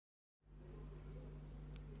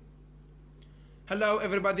Hello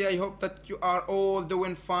everybody, I hope that you are all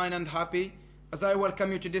doing fine and happy as I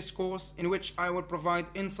welcome you to this course in which I will provide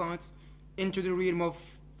insights into the realm of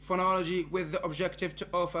phonology with the objective to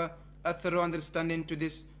offer a thorough understanding to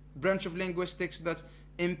this branch of linguistics that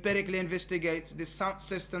empirically investigates the sound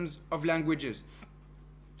systems of languages.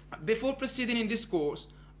 Before proceeding in this course,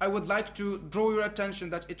 I would like to draw your attention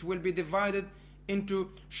that it will be divided into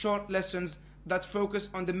short lessons that focus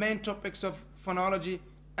on the main topics of phonology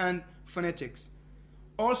and phonetics.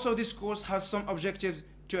 Also, this course has some objectives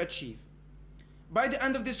to achieve. By the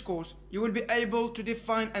end of this course, you will be able to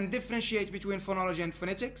define and differentiate between phonology and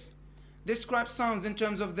phonetics, describe sounds in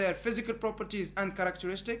terms of their physical properties and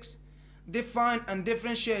characteristics, define and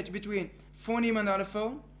differentiate between phoneme and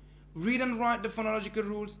allophone, read and write the phonological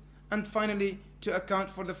rules, and finally to account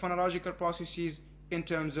for the phonological processes in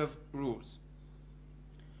terms of rules.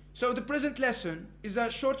 So the present lesson is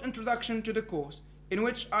a short introduction to the course in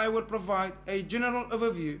which I will provide a general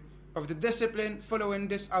overview of the discipline following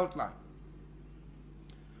this outline.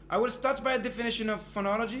 I will start by a definition of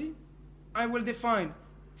phonology, I will define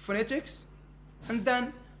phonetics, and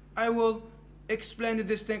then I will explain the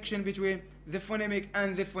distinction between the phonemic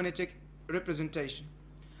and the phonetic representation.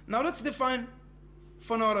 Now let's define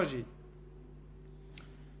phonology.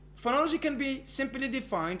 Phonology can be simply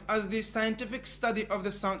defined as the scientific study of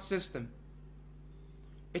the sound system.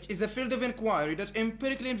 It is a field of inquiry that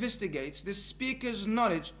empirically investigates the speaker's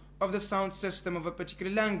knowledge of the sound system of a particular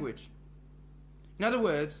language. In other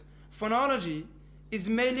words, phonology is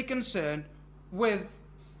mainly concerned with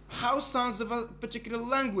how sounds of a particular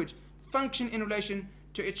language function in relation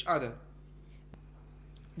to each other.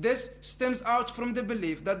 This stems out from the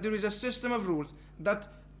belief that there is a system of rules that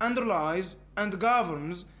underlies and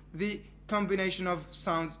governs the combination of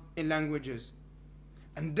sounds in languages.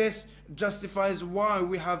 And this justifies why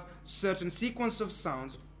we have certain sequence of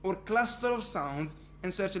sounds or cluster of sounds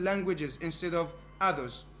in certain languages instead of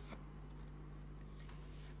others.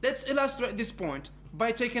 Let's illustrate this point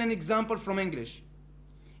by taking an example from English.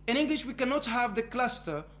 In English, we cannot have the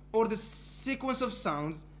cluster or the sequence of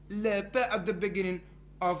sounds le, pe at the beginning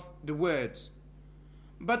of the words.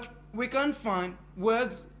 But we can find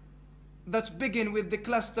words that begin with the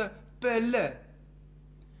cluster pe, le.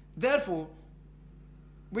 Therefore,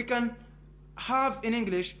 we can have in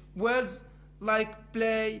English words like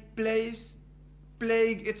play, place,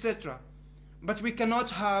 plague, etc. But we cannot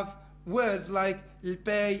have words like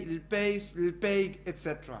l'pay, l'pace, l'paig,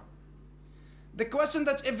 etc. The question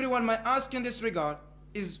that everyone might ask in this regard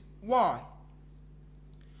is why?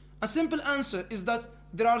 A simple answer is that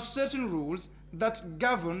there are certain rules that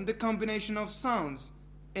govern the combination of sounds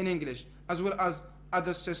in English as well as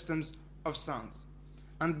other systems of sounds.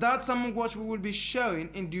 And that's some of what we will be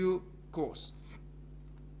showing in due course.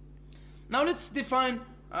 Now let's define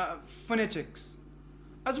phonetics.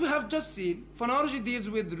 As we have just seen, phonology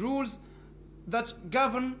deals with rules that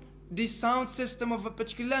govern the sound system of a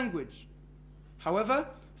particular language. However,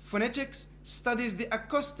 phonetics studies the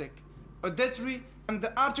acoustic, auditory, and the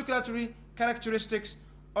articulatory characteristics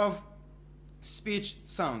of speech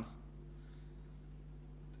sounds.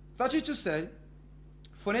 That is to say,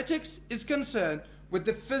 phonetics is concerned with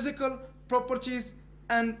the physical properties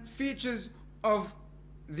and features of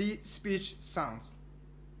the speech sounds.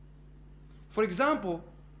 For example,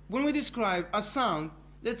 when we describe a sound,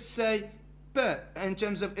 let's say p in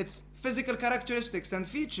terms of its physical characteristics and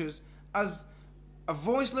features as a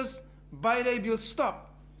voiceless bilabial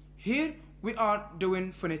stop, here we are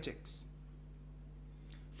doing phonetics.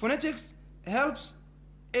 Phonetics helps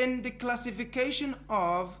in the classification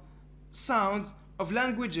of sounds of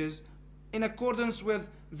languages in accordance with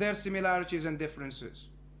their similarities and differences.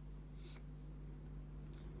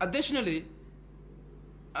 Additionally,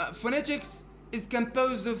 phonetics is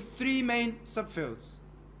composed of three main subfields.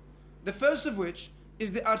 The first of which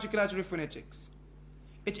is the articulatory phonetics.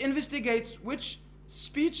 It investigates which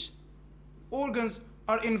speech organs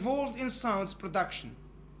are involved in sounds production.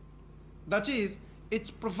 That is,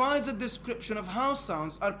 it provides a description of how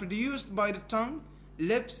sounds are produced by the tongue,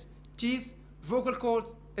 lips, teeth, vocal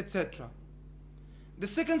cords, etc. The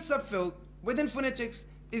second subfield within phonetics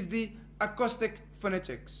is the acoustic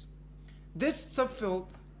phonetics. This subfield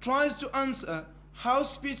tries to answer how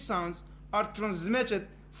speech sounds are transmitted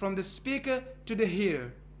from the speaker to the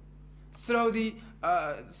hearer through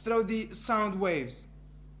the sound waves.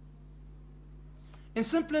 In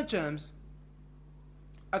simpler terms,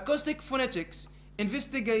 acoustic phonetics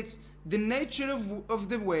investigates the nature of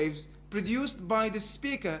the waves produced by the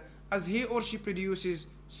speaker as he or she produces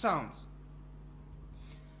sounds.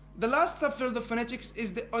 The last subfield of phonetics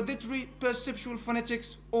is the auditory perceptual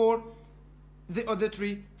phonetics or the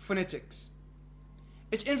auditory phonetics.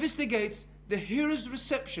 It investigates the hearer's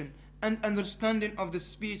reception and understanding of the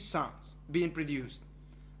speech sounds being produced.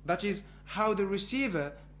 That is, how the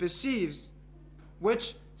receiver perceives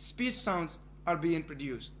which speech sounds are being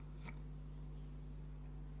produced.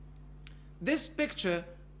 This picture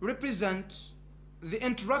represents the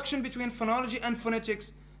interaction between phonology and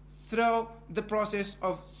phonetics through the process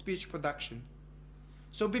of speech production.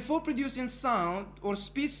 So before producing sound or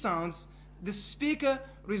speech sounds, the speaker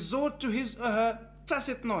resorts to his or her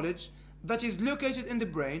tacit knowledge that is located in the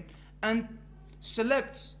brain and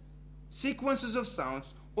selects sequences of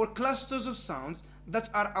sounds or clusters of sounds that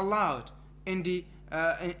are allowed in the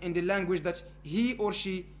language that he or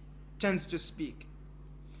she tends to speak.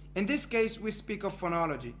 In this case, we speak of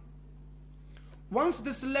phonology. Once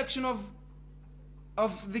the selection of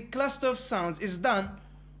the cluster of sounds is done,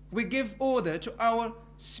 we give order to our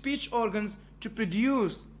speech organs to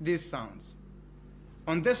produce these sounds.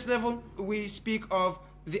 On this level, we speak of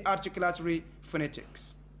the articulatory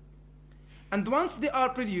phonetics. And once they are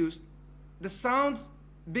produced, the sounds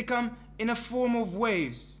become in a form of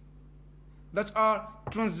waves that are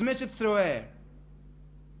transmitted through air.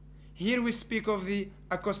 Here we speak of the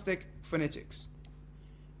acoustic phonetics.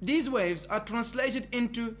 These waves are translated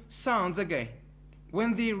into sounds again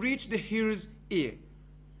when they reach the hearer's ear,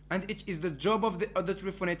 and it is the job of the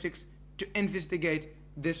auditory phonetics to investigate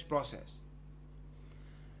this process.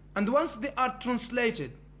 And once they are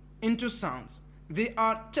translated into sounds, they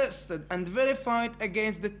are tested and verified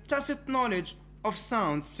against the tacit knowledge of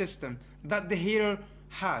sound system that the hearer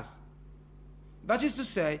has. That is to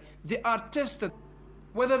say, they are tested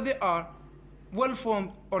whether they are well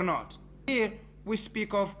formed or not. Here we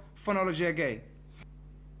speak of phonology again.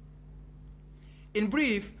 In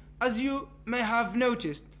brief, as you may have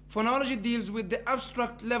noticed, phonology deals with the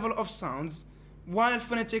abstract level of sounds, while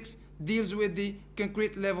phonetics deals with the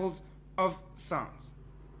concrete levels of sounds.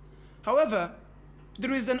 However,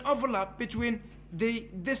 there is an overlap between the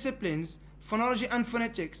disciplines, phonology and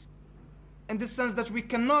phonetics, in the sense that we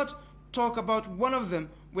cannot talk about one of them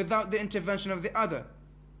without the intervention of the other.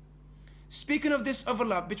 Speaking of this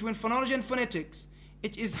overlap between phonology and phonetics,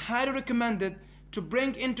 it is highly recommended to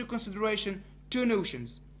bring into consideration two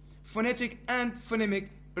notions, phonetic and phonemic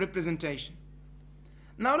representation.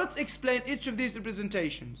 Now let's explain each of these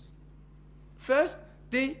representations. First,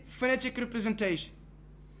 the phonetic representation.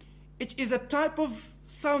 It is a type of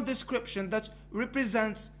sound description that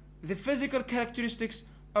represents the physical characteristics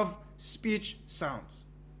of speech sounds.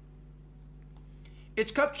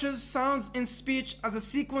 It captures sounds in speech as a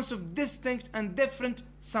sequence of distinct and different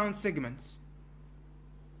sound segments.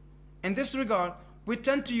 In this regard, we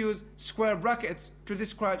tend to use square brackets to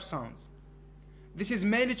describe sounds. This is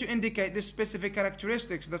mainly to indicate the specific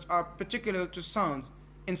characteristics that are particular to sounds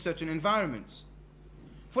in certain environments.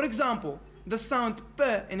 For example, the sound p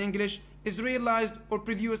in English is realized or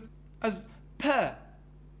produced as p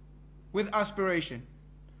with aspiration,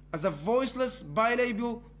 as a voiceless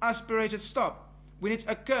bilabial aspirated stop when it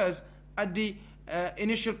occurs at the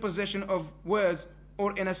initial position of words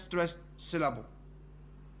or in a stressed syllable.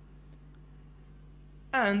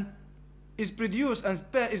 And is produced as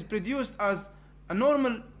p is produced as a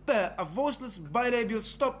normal p, a voiceless bilabial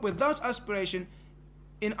stop without aspiration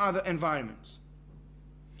in other environments.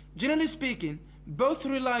 Generally speaking, both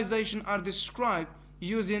realizations are described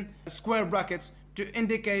using square brackets to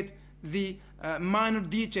indicate the minor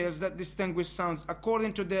details that distinguish sounds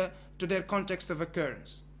according to their context of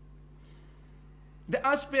occurrence. The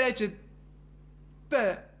aspirated p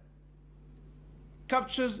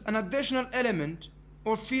captures an additional element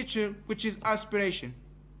or feature which is aspiration,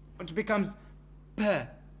 which becomes p,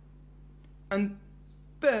 and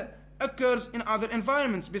p occurs in other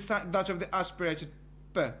environments besides that of the aspirated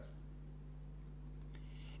p.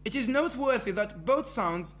 It is noteworthy that both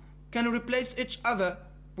sounds can replace each other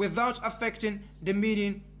without affecting the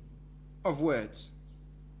meaning of words.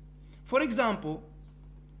 For example,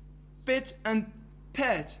 pit and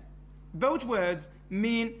pet, both words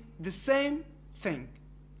mean the same thing,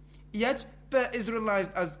 yet p is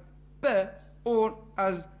realized as p or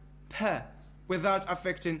as p without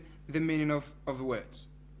affecting the meaning of the words.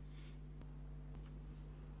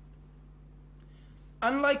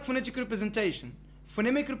 Unlike phonetic representation,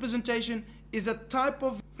 phonemic representation is a type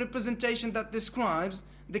of representation that describes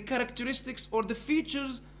the characteristics or the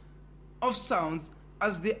features of sounds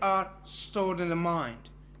as they are stored in the mind,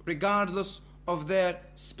 regardless of their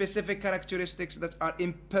specific characteristics that are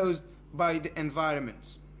imposed by the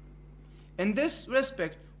environment. In this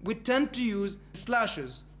respect, we tend to use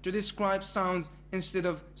slashes to describe sounds instead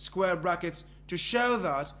of square brackets to show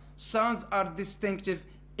that sounds are distinctive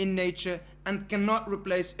in nature and cannot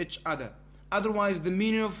replace each other, otherwise the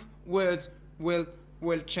meaning of words will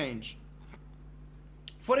change.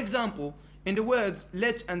 For example, in the words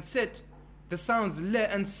let and sit, the sounds le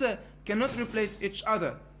and se cannot replace each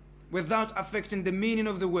other without affecting the meaning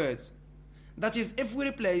of the words. That is, if we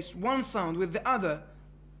replace one sound with the other,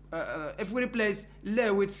 if we replace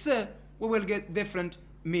le with se, we will get different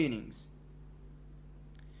meanings.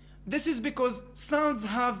 This is because sounds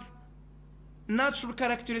have natural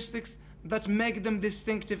characteristics that make them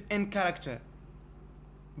distinctive in character.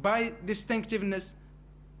 By distinctiveness,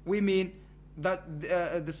 we mean that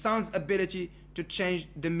the sound's ability to change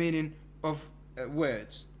the meaning of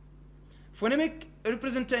words. Phonemic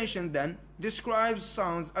representation then describes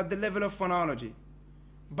sounds at the level of phonology.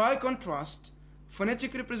 By contrast,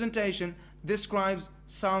 phonetic representation describes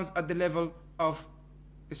sounds at the level of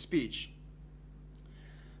speech.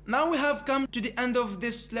 Now we have come to the end of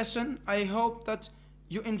this lesson. I hope that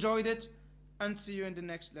you enjoyed it, and see you in the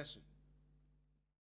next lesson.